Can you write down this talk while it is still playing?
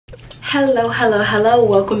Hello,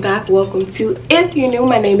 welcome back, welcome to, if you're new,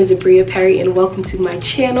 my name is Abria Perry and welcome to my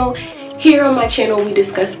channel. Here on my channel we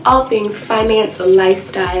discuss all things finance,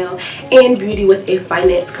 lifestyle, and beauty with a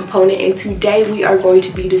finance component, and today we are going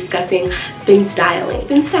to be discussing FinStyling.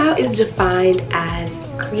 FinStyle is defined as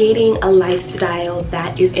creating a lifestyle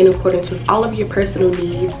that is in accordance with all of your personal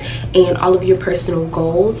needs and all of your personal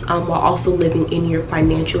goals, while also living in your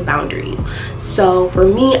financial boundaries. So for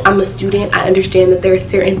me, I'm a student. I understand that there are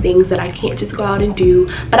certain things that I can't just go out and do,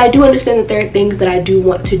 but I do understand that there are things that I do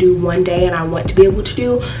want to do one day and I want to be able to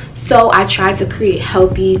do. So I try to create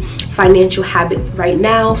healthy financial habits right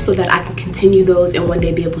now so that I can continue those and one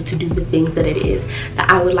day be able to do the things that it is that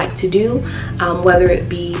I would like to do, whether it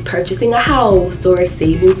be purchasing a house or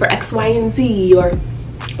saving for X, Y, and Z, or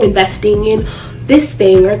investing in this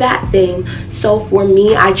thing or that thing. So for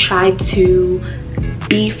me, I try to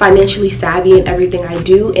be financially savvy in everything I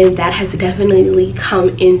do, and that has definitely come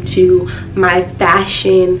into my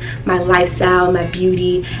fashion, my lifestyle, my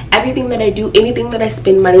beauty, everything that I do, anything that I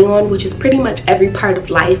spend money on, which is pretty much every part of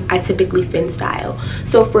life. I typically FinStyle.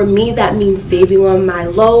 So for me, that means saving on my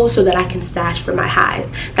lows so that I can stash for my highs.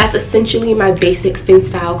 That's essentially my basic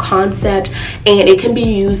FinStyle concept, and it can be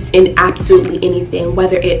used in absolutely anything,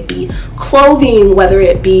 whether it be clothing, whether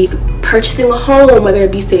it be purchasing a home, whether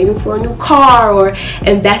it be saving for a new car, or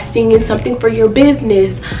investing in something for your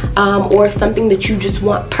business, or something that you just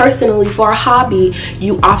want personally for a hobby.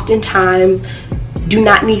 You oftentimes do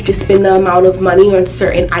not need to spend the amount of money on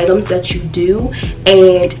certain items that you do,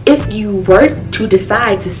 and if you were to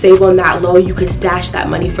decide to save on that low, you could stash that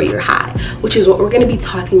money for your high, which is what we're going to be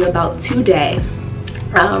talking about today,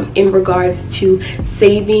 in regards to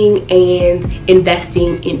saving and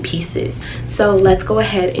investing in pieces. So let's go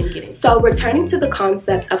ahead and get it. So returning to the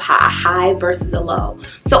concept of a high versus a low.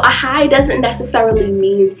 So a high doesn't necessarily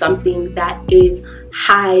mean something that is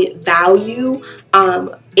high value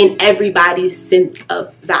in everybody's sense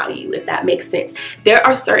of value, if that makes sense. There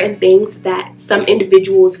are certain things that some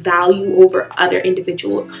individuals value over other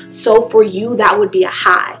individuals. So for you, that would be a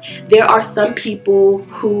high. There are some people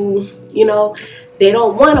who, you know, they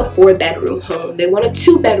don't want a 4-bedroom home. They want a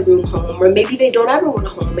 2-bedroom home, or maybe they don't ever want a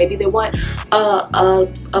home. Maybe they want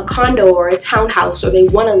a condo or a townhouse, or they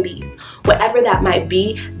want to lease. Whatever that might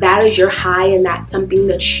be, that is your high, and that's something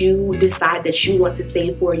that you decide that you want to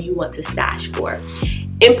save for, you want to stash for.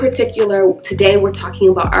 In particular, today we're talking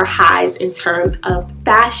about our highs in terms of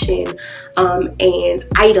fashion and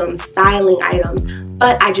items, styling items.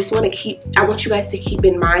 But I just want you guys to keep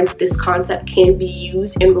in mind that this concept can be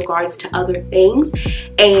used in regards to other things,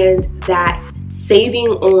 and that saving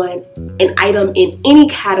on an item in any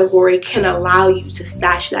category can allow you to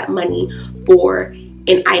stash that money for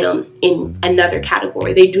an item in another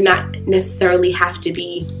category. They do not necessarily have to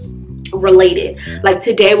be related. Like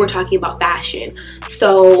today we're talking about fashion,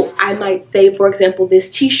 so I might say, for example, this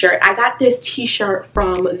t-shirt. I got this t-shirt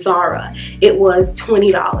from Zara. It was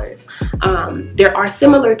 $20. There are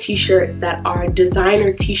similar t-shirts that are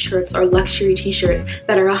designer t-shirts or luxury t-shirts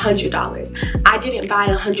that are $100. I didn't buy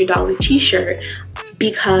a $100 t-shirt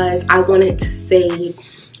because I wanted to save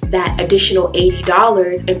that additional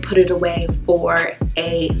 $80 and put it away for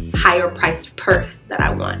a higher priced purse that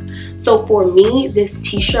I want. So for me, this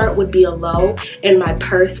t-shirt would be a low and my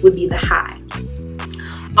purse would be the high.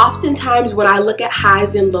 Oftentimes when I look at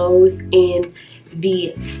highs and lows in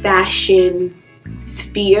the fashion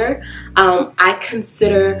sphere, I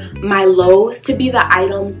consider my lows to be the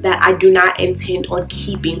items that I do not intend on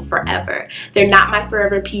keeping forever. They're not my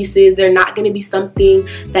forever pieces. They're not going to be something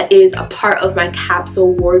that is a part of my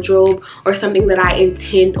capsule wardrobe, or something that I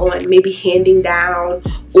intend on maybe handing down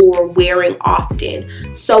or wearing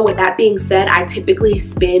often. So with that being said, I typically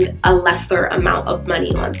spend a lesser amount of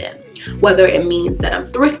money on them. Whether it means that I'm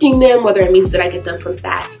thrifting them, whether it means that I get them from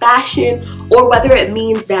fast fashion, or whether it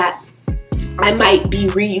means that I might be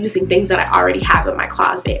reusing things that I already have in my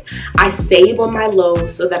closet. I save on my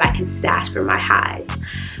lows so that I can stash for my highs.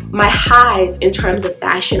 My highs in terms of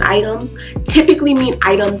fashion items typically mean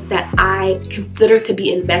items that I consider to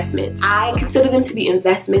be investments. I consider them to be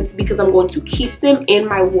investments because I'm going to keep them in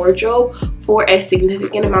my wardrobe for a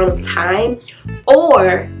significant amount of time,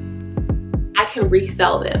 or I can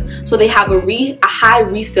resell them. So they have a high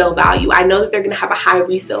resale value. I know that they're going to have a high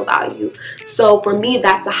resale value. So for me,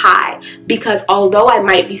 that's a high, because although I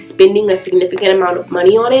might be spending a significant amount of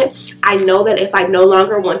money on it, I know that if I no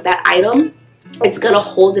longer want that item, it's going to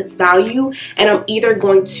hold its value, and I'm either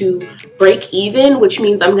going to break even, which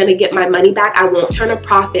means I'm going to get my money back. I won't turn a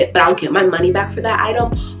profit, but I'll get my money back for that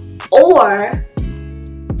item, or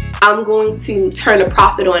I'm going to turn a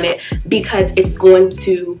profit on it because it's going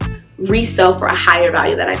to resell for a higher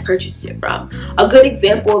value that I purchased it from. A good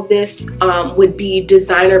example of this would be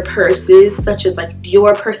designer purses such as like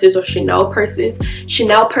Dior purses or Chanel purses.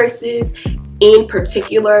 Chanel purses in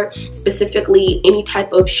particular, specifically any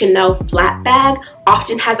type of Chanel flat bag,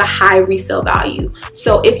 often has a high resale value.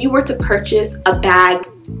 So if you were to purchase a bag,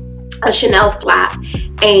 a Chanel flat,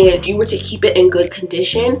 and you were to keep it in good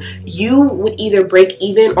condition, you would either break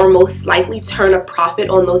even or most likely turn a profit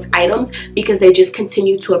on those items because they just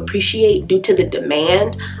continue to appreciate due to the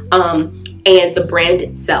demand and the brand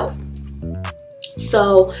itself.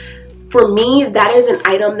 So for me, that is an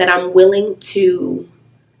item that I'm willing to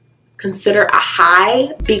consider a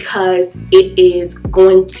high because it is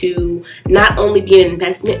going to not only be an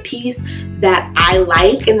investment piece that I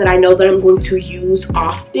like and that I know that I'm going to use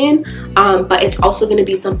often, but it's also going to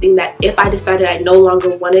be something that if I decided I no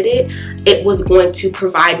longer wanted it, it was going to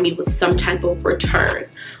provide me with some type of return,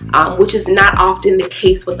 which is not often the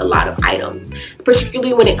case with a lot of items,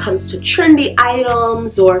 particularly when it comes to trendy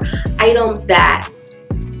items or items that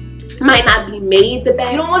might not be made the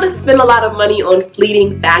best. You don't want to spend a lot of money on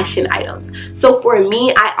fleeting fashion items. So for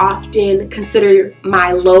me, I often consider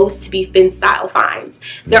my lows to be FinStyle finds.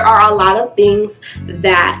 There are a lot of things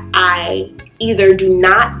that I either do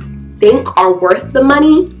not think are worth the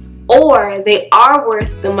money, or they are worth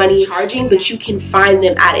the money charging, but you can find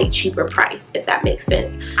them at a cheaper price, if that makes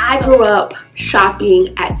sense. I grew up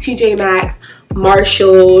shopping at TJ Maxx,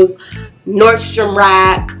 Marshalls, Nordstrom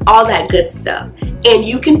Rack, all that good stuff. And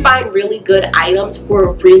you can find really good items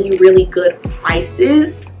for really, really good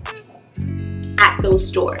prices at those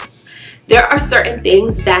stores. There are certain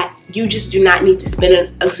things that you just do not need to spend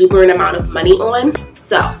an exuberant amount of money on.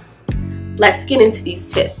 So let's get into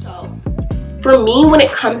these tips. For me, when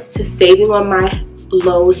it comes to saving on my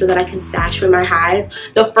lows so that I can stash for my highs,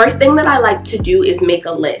 the first thing that I like to do is make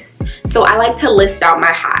a list. So I like to list out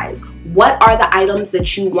my highs. What are the items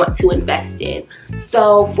that you want to invest in?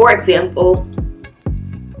 So for example,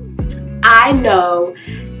 I know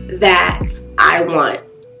that I want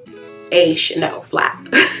a Chanel flap.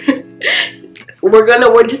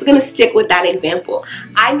 We're just gonna stick with that example.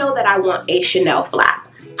 I know that I want a Chanel flap.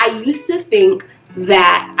 I used to think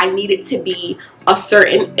that I needed to be a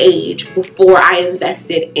certain age before I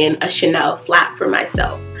invested in a Chanel flap for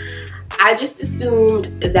myself. I just assumed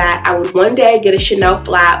that I would one day get a Chanel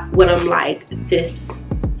flap when I'm like this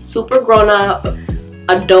super grown up,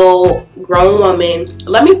 adult, grown woman.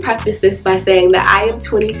 Let me preface this by saying that I am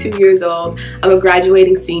 22 years old. I'm a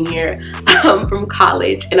graduating senior from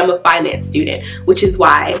college, and I'm a finance student, which is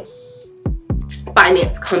why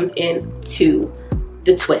finance comes into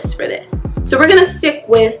the twist for this. So we're gonna stick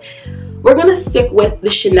with the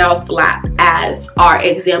Chanel flap as our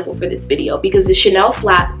example for this video, because the Chanel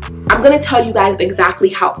flap, I'm gonna tell you guys exactly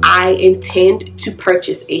how I intend to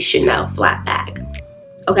purchase a Chanel flap bag.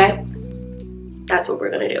 Okay, that's what we're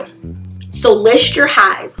gonna do. So list your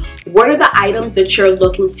highs. What are the items that you're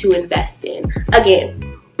looking to invest in?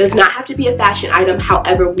 Again, does not have to be a fashion item.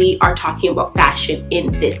 However, we are talking about fashion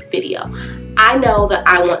in this video. I know that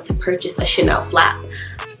I want to purchase a Chanel flap.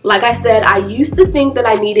 Like I said, I used to think that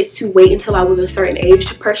I needed to wait until I was a certain age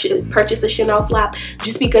to purchase a Chanel flap,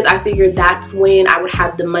 just because I figured that's when I would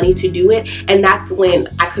have the money to do it, and that's when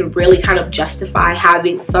I could really kind of justify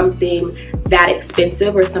having something that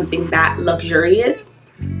expensive or something that luxurious.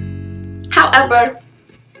 However,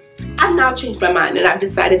 I've now changed my mind and I've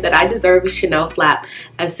decided that I deserve a Chanel flap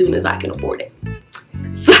as soon as I can afford it.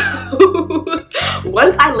 So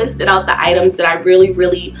once I listed out the items that I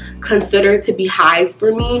really consider to be highs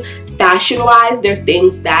for me, fashion-wise, they're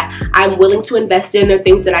things that I'm willing to invest in. They're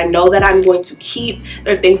things that I know that I'm going to keep.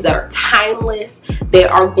 They're things that are timeless. They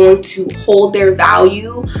are going to hold their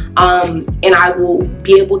value, and I will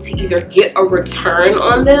be able to either get a return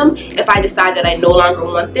on them if I decide that I no longer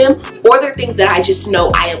want them, or they're things that I just know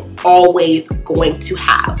I am always going to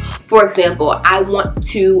have. For example, I want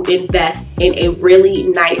to invest in a really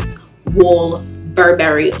nice wool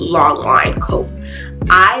Burberry long line coat.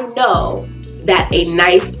 I know that a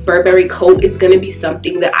nice Burberry coat is going to be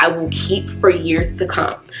something that I will keep for years to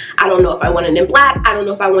come. I don't know if I want it in black, I don't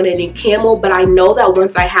know if I want it in camel, but I know that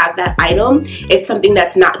once I have that item, it's something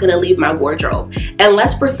that's not going to leave my wardrobe.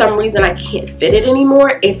 Unless for some reason I can't fit it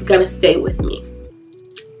anymore, it's going to stay with me.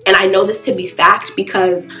 And I know this to be fact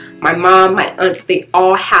because my mom, my aunts, they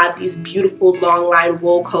all have these beautiful long line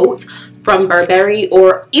wool coats from Burberry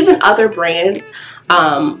or even other brands,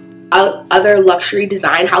 other luxury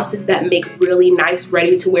design houses that make really nice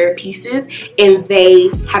ready-to-wear pieces, and they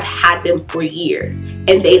have had them for years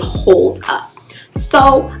and they hold up.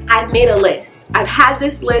 So I've made a list. I've had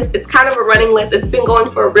this list. It's kind of a running list. It's been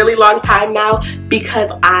going for a really long time now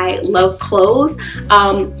because I love clothes.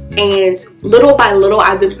 And little by little,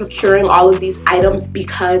 I've been procuring all of these items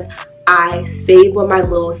because I save with my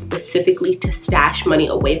little specifically to stash money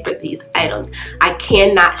away for these items. I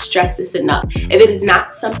cannot stress this enough. If it is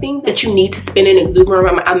not something that you need to spend an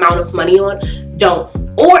exuberant amount of money on, don't.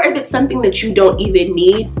 Or if it's something that you don't even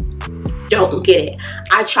need, don't get it.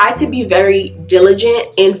 I try to be very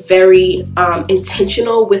diligent and very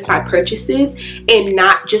intentional with my purchases and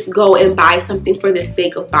not just go and buy something for the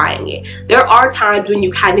sake of buying it. There are times when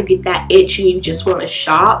you kind of get that itch and you just want to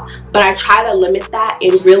shop, but I try to limit that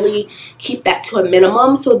and really keep that to a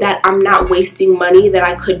minimum so that I'm not wasting money that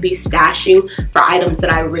I could be stashing for items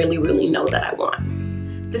that I really know that I want.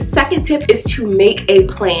 The second tip is to make a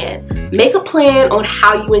plan. Make a plan on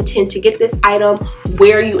how you intend to get this item,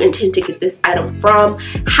 where you intend to get this item from.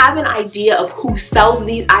 Have an idea of who sells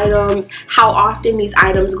these items, how often these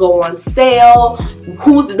items go on sale,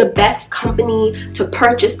 who's the best company to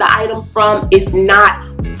purchase the item from, if not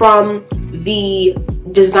from the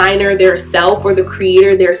designer theirself or the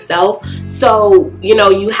creator theirself. So, you know,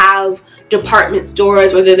 you have department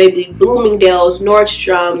stores, whether they be Bloomingdale's,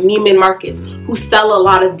 Nordstrom, Neiman Marcus, who sell a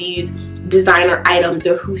lot of these designer items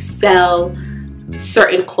or who sell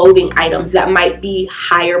certain clothing items that might be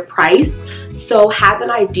higher priced. So have an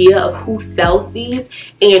idea of who sells these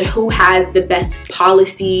and who has the best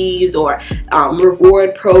policies or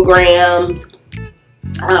reward programs,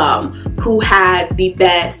 who has the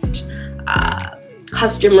best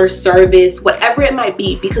customer service, whatever it might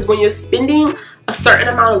be. Because when you're spending a certain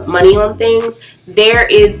amount of money on things, there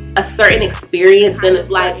is a certain experience, and it's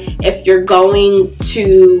like if you're going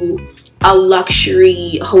to a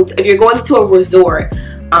luxury hotel, if you're going to a resort,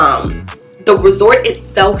 the resort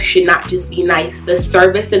itself should not just be nice. The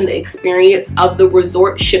service and the experience of the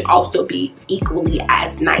resort should also be equally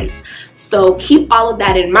as nice. So keep all of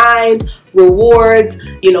that in mind. Rewards,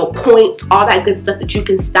 you know, points, all that good stuff that you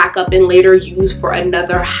can stack up and later use for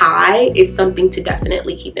another high is something to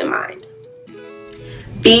definitely keep in mind.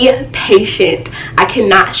 Be patient. I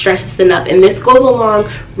cannot stress this enough, and this goes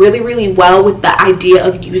along really well with the idea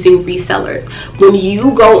of using resellers. When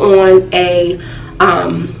you go on a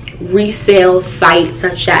resale site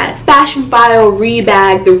such as FashionFile,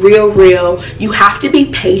 Rebag, The RealReal, you have to be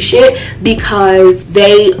patient because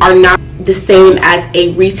they are not the same as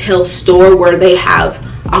a retail store where they have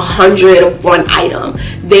 100 of one item.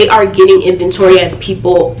 They are getting inventory as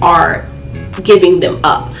people are giving them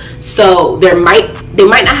up. So they might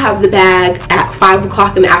not have the bag at 5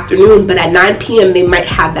 o'clock in the afternoon, but at 9 p.m. they might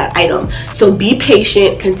have that item. So be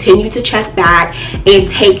patient, continue to check back, and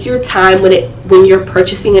take your time with it when you're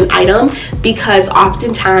purchasing an item, because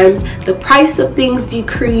oftentimes the price of things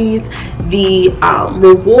decrease, the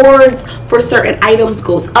rewards for certain items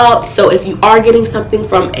goes up. So if you are getting something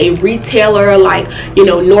from a retailer like, you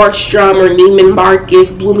know, Nordstrom or Neiman Marcus,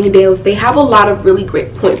 Bloomingdale's, they have a lot of really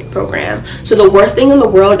great points program. So the worst thing in the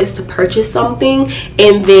world is to purchase something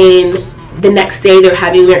and then the next day they're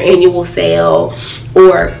having their annual sale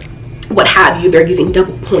or what have you, they're giving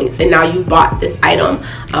double points, and now you bought this item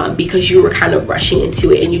because you were kind of rushing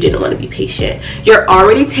into it and you didn't want to be patient. You're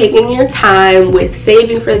already taking your time with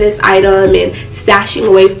saving for this item and stashing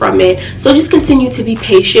away from it, so just continue to be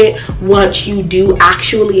patient. Once you do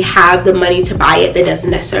actually have the money to buy it, that doesn't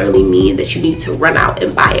necessarily mean that you need to run out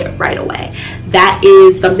and buy it right away. That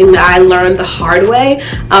is something that I learned the hard way,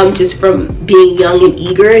 just from being young and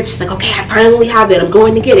eager. It's just like, okay, I finally have it, I'm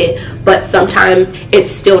going to get it. But sometimes it's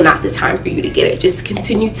still not the time for you to get it. Just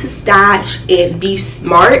continue to stash and be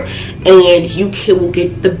smart, and you will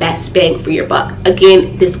get the best bang for your buck.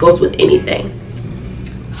 Again, this goes with anything.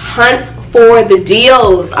 Hunt for the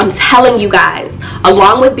deals. I'm telling you guys,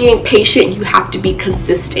 along with being patient, you have to be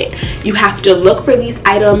consistent. You have to look for these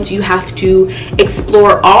items. You have to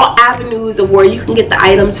explore all avenues of where you can get the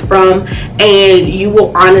items from, and you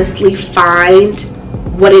will honestly find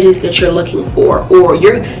what it is that you're looking for, or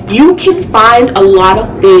you can find a lot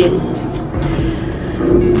of things.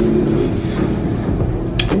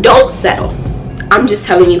 Don't settle. I'm just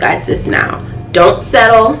telling you guys this now. Don't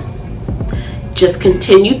settle. Just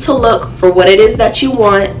continue to look for what it is that you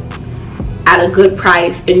want at a good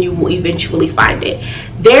price, and you will eventually find it.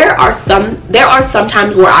 There are some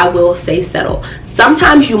times where I will say settle.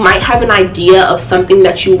 Sometimes you might have an idea of something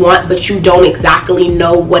that you want, but you don't exactly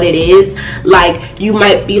know what it is. Like, you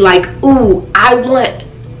might be like, ooh, I want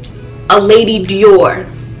a Lady Dior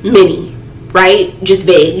mini, right? Just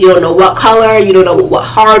vague. You don't know what color, you don't know what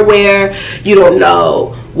hardware, you don't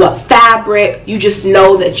know what fabric. You just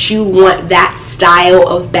know that you want that style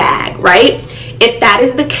of bag, right? If that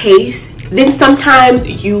is the case, then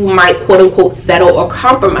sometimes you might quote unquote settle or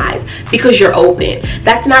compromise because you're open.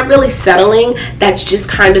 That's not really settling, that's just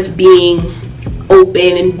kind of being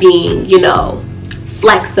open and being, you know,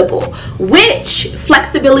 flexible, which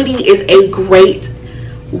flexibility is a great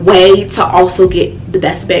way to also get the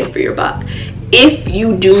best bang for your buck. If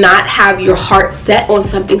you do not have your heart set on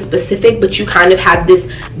something specific, but you kind of have this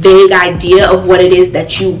vague idea of what it is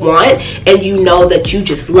that you want, and you know that you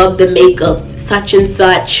just love the makeup such and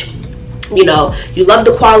such, you know, you love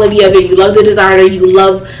the quality of it, you love the designer, you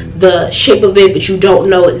love the shape of it, but you don't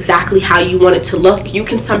know exactly how you want it to look, you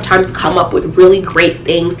can sometimes come up with really great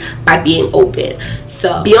things by being open.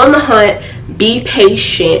 So be on the hunt, be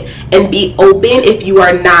patient, and be open if you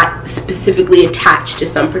are not specifically attached to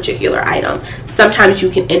some particular item. Sometimes you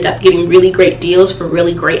can end up getting really great deals for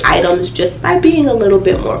really great items just by being a little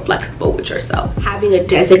bit more flexible with yourself. Having a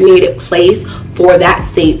designated place for that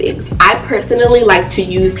savings. I personally like to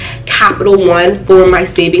use Capital One for my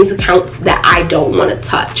savings accounts that I don't want to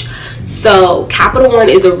touch. So Capital One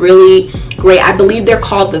is a really great, I believe they're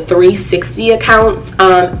called the 360 accounts,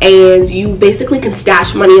 and you basically can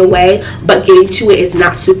stash money away, but getting to it is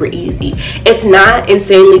not super easy. It's not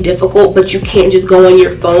insanely difficult, but you can't just go on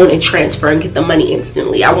your phone and transfer and get the money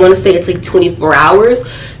instantly. I want to say it's like 24 hours.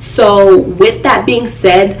 So with that being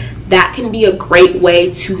said, that can be a great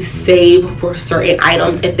way to save for certain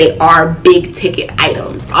items if they are big ticket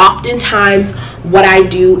items. Oftentimes what I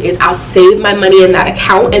do is I'll save my money in that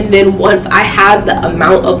account, and then once I have the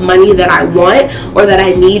amount of money that I want or that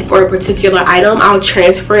I need for a particular item, I'll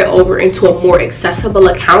transfer it over into a more accessible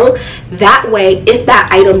account. That way, if that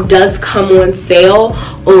item does come on sale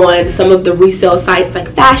on some of the resale sites like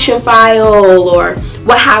FashionFile or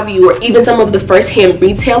what have you, or even some of the first-hand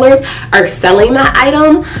retailers are selling that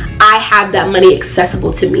item, I have that money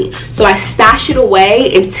accessible to me. So I stash it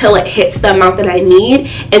away until it hits the amount that I need,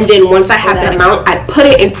 and then once I have that amount, I put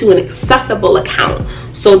it into an accessible account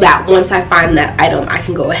so that once I find that item, I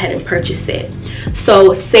can go ahead and purchase it.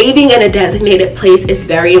 So saving in a designated place is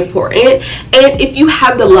very important. And if you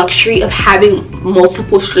have the luxury of having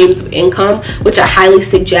multiple streams of income, which I highly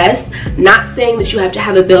suggest, not saying that you have to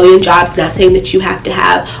have a billion jobs, not saying that you have to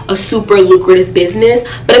have a super lucrative business,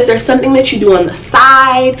 but if there's something that you do on the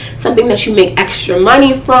side, something that you make extra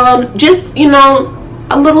money from, just, you know,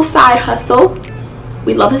 a little side hustle.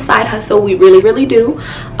 We love a side hustle, we really do.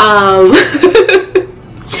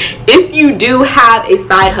 If you do have a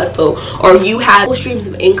side hustle, or you have streams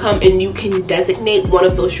of income and you can designate one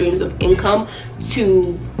of those streams of income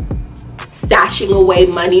to stashing away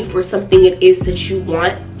money for something it is that you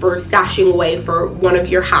want, for stashing away for one of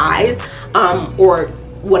your highs, or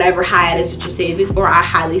whatever high it is that you're saving for, I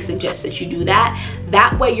highly suggest that you do that.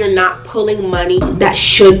 That way you're not pulling money that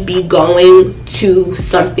should be going to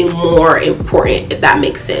something more important, if that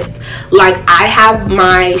makes sense. Like, I have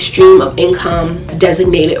my stream of income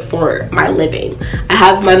designated for my living. I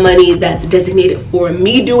have my money that's designated for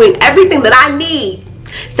me doing everything that I need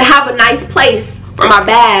to have a nice place for my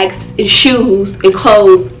bags and shoes and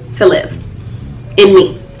clothes to live, in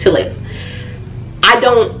me to live. I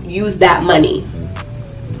don't use that money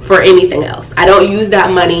for anything else. I don't use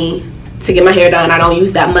that money to get my hair done. I don't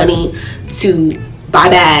use that money to buy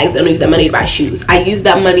bags. I don't use that money to buy shoes. I use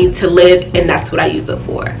that money to live, and that's what I use it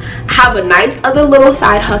for. I have a nice other little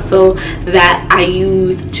side hustle that I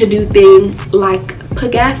use to do things like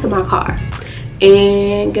put gas in my car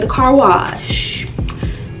and get a car wash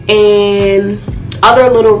and other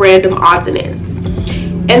little random odds and ends.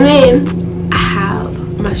 And then I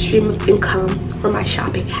have my stream of income for my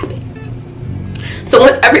shopping habit. So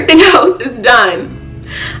once everything else is done,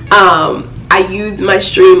 I use my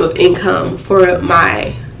stream of income for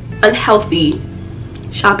my unhealthy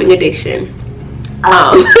shopping addiction.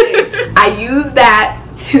 I use that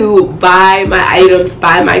to buy my items,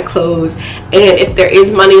 buy my clothes, and if there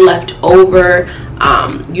is money left over,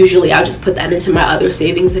 usually I'll just put that into my other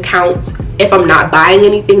savings accounts. If I'm not buying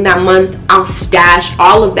anything that month, I'll stash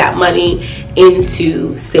all of that money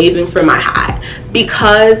into saving for my high.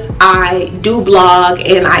 Because I do blog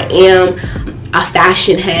and I am a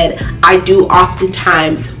fashion head, I do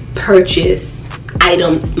oftentimes purchase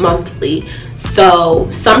items monthly. So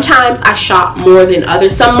sometimes I shop more than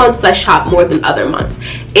others. Some months I shop more than other months.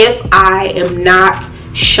 If I am not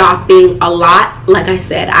shopping a lot, like I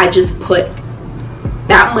said, I just put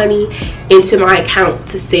that money into my account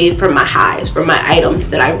to save for my highs, for my items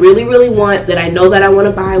that I really want, that I know that I want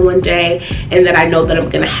to buy one day, and that I know that I'm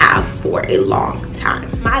gonna have for a long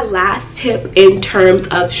time. My last tip in terms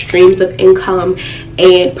of streams of income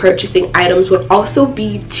and purchasing items would also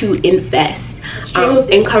be to invest. stream of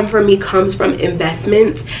income for me comes from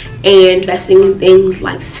investments and investing in things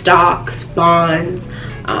like stocks, bonds,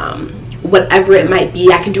 whatever it might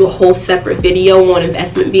be. I can do a whole separate video on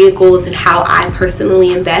investment vehicles and how I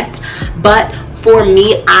personally invest. But for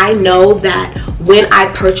me, I know that when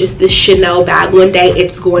I purchase this Chanel bag one day,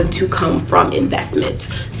 it's going to come from investments.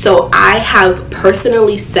 So I have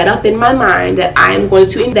personally set up in my mind that I am going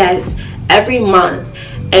to invest every month,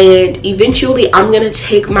 and eventually I'm going to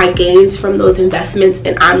take my gains from those investments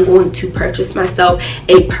and I'm going to purchase myself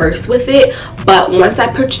a purse with it. But once I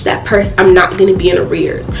purchase that purse, I'm not going to be in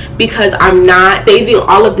arrears, because I'm not saving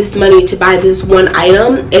all of this money to buy this one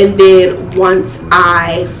item, and then once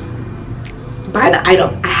I buy the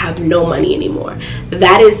item, I have no money anymore.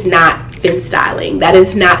 That is not FinStyling. That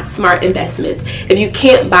is not smart investments. If you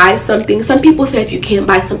can't buy something, some people say if you can't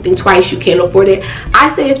buy something twice, you can't afford it.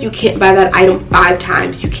 I say if you can't buy that item 5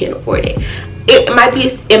 times, you can't afford it. It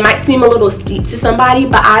might seem a little steep to somebody,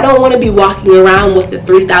 but I don't want to be walking around with a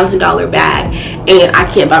 $3,000 bag and I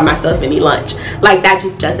can't buy myself any lunch. Like, that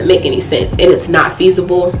just doesn't make any sense, and it's not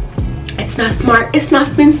feasible. It's not smart. It's not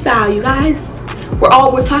FinStyle, you guys.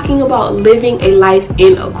 We're talking about living a life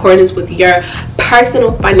in accordance with your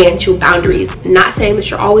personal financial boundaries. Not saying that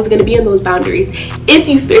you're always going to be in those boundaries. If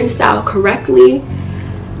you FinStyle correctly,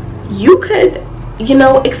 you could, you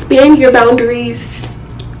know, expand your boundaries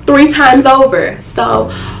 3 times over.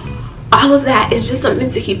 So all of that is just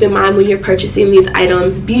something to keep in mind when you're purchasing these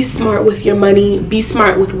items. Be smart with your money. Be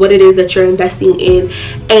smart with what it is that you're investing in.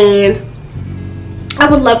 And I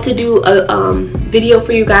would love to do a video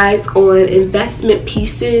for you guys on investment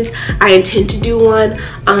pieces. I intend to do one,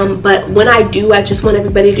 but when I do, I just want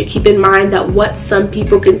everybody to keep in mind that what some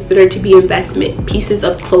people consider to be investment pieces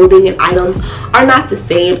of clothing and items are not the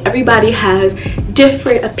same. Everybody has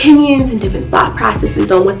different opinions and different thought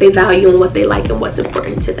processes on what they value and what they like and what's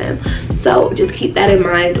important to them. So just keep that in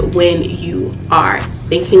mind when you are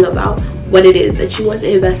thinking about what it is that you want to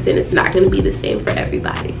invest in. It's not going to be the same for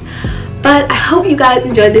everybody. But I hope you guys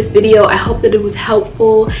enjoyed this video. I hope that it was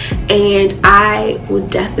helpful, and I will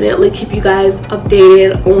definitely keep you guys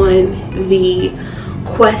updated on the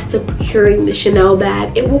quest of procuring the Chanel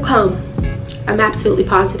bag. It will come. I'm absolutely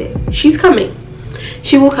positive. She's coming.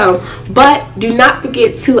 She will come. But do not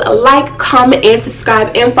forget to like, comment, and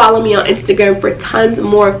subscribe, and follow me on Instagram for tons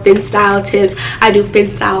more FinStyle tips. I do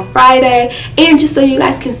FinStyle Friday, and just so you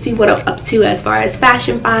guys can see what I'm up to as far as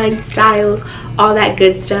fashion finds, styles, all that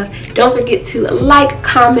good stuff. Don't forget to like,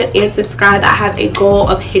 comment, and subscribe. I have a goal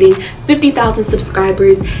of hitting 50,000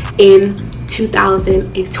 subscribers in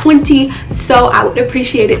 2020, so I would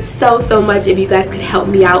appreciate it so much if you guys could help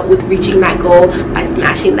me out with reaching that goal by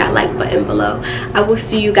smashing that like button below. I will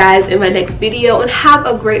see you guys in my next video, and have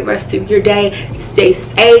a great rest of your day. Stay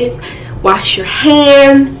safe, wash your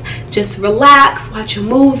hands, just relax, watch a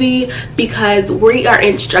movie, because we are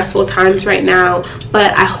in stressful times right now.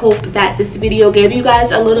 But I hope that this video gave you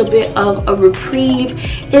guys a little bit of a reprieve,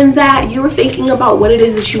 in that you were thinking about what it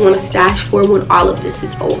is that you want to stash for when all of this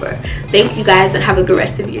is over. Thank you guys, and have a good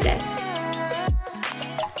rest of your day.